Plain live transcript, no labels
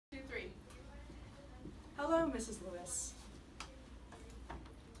Hello, Mrs. Lewis.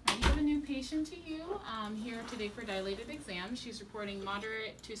 I have a new patient to you here today for dilated exam. She's reporting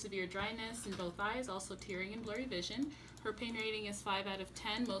moderate to severe dryness in both eyes, also tearing and blurry vision. Her pain rating is 5 out of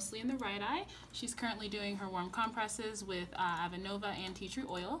 10, mostly in the right eye. She's currently doing her warm compresses with Avenova and tea tree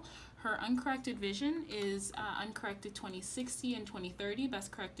oil. Her uncorrected vision is uncorrected 20/60 and 20/30,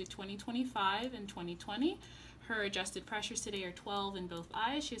 best corrected 20/25 and 20/20. Her adjusted pressures today are 12 in both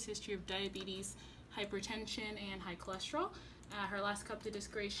eyes. She has history of diabetes, hypertension, and high cholesterol. Her last cup to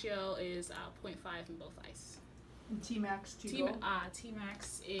disc ratio is 0.5 in both eyes. And T-max, T-goal?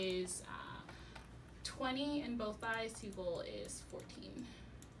 T-max is 20 in both eyes. T-goal is 14.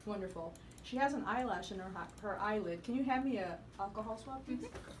 Wonderful. She has an eyelash in her eyelid. Can you hand me a alcohol swab, please?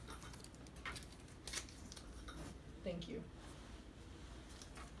 Mm-hmm. Thank you.